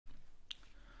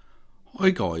Hi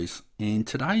guys, in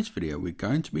today's video we're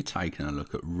going to be taking a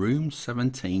look at Room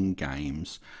 17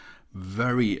 Games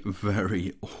very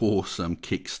awesome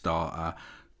Kickstarter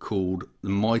called The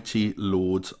Mighty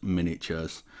Lords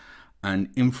Miniatures.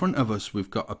 And in front of us we've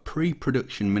got a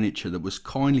pre-production miniature that was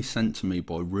kindly sent to me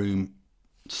by Room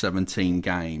 17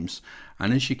 Games,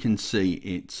 and as you can see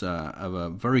it's of a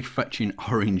very fetching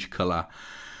orange colour.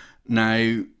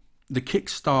 Now the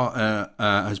Kickstarter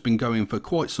has been going for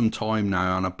quite some time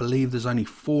now, and I believe there's only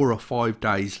 4 or 5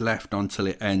 days left until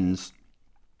it ends,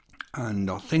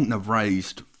 and I think they've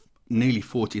raised nearly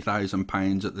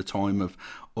 £40,000 at the time of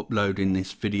uploading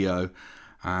this video.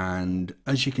 And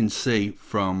as you can see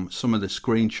from some of the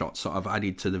screenshots that I've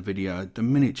added to the video, the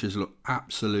miniatures look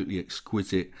absolutely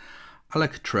exquisite.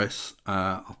 Alcatraz,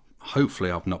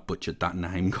 hopefully I've not butchered that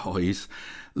name, guys,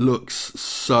 looks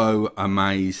so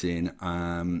amazing,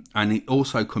 and it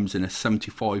also comes in a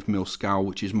 75mm scale,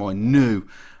 which is my new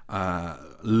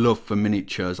love for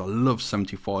miniatures. I love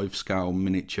 75 scale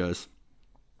miniatures.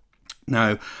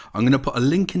 Now I'm going to put a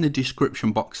link in the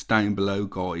description box down below,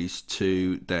 guys,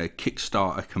 to their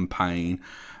Kickstarter campaign.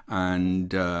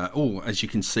 And oh, as you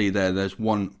can see there's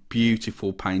one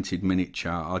beautiful painted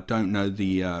miniature. I don't know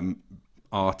the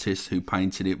artist who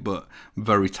painted it, but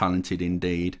very talented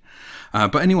indeed.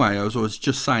 But anyway, as I was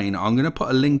just saying, I'm going to put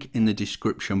a link in the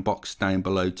description box down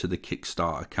below to the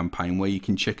Kickstarter campaign, where you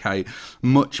can check out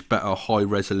much better high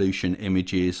resolution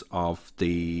images of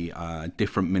the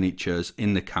different miniatures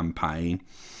in the campaign.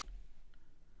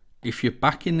 If you're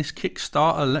backing this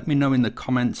Kickstarter, let me know in the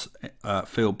comments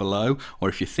field below, or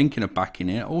if you're thinking of backing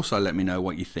it, also let me know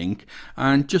what you think.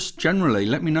 And just generally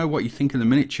let me know what you think of the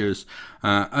miniatures.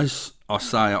 As I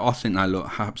say, I think they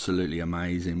look absolutely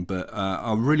amazing, but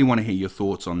I really want to hear your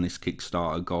thoughts on this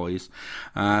Kickstarter, guys.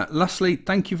 Lastly,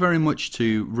 thank you very much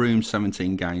to Room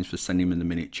 17 Games for sending me the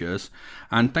miniatures,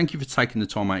 and thank you for taking the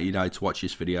time out of your day to watch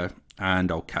this video,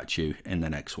 and I'll catch you in the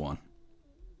next one.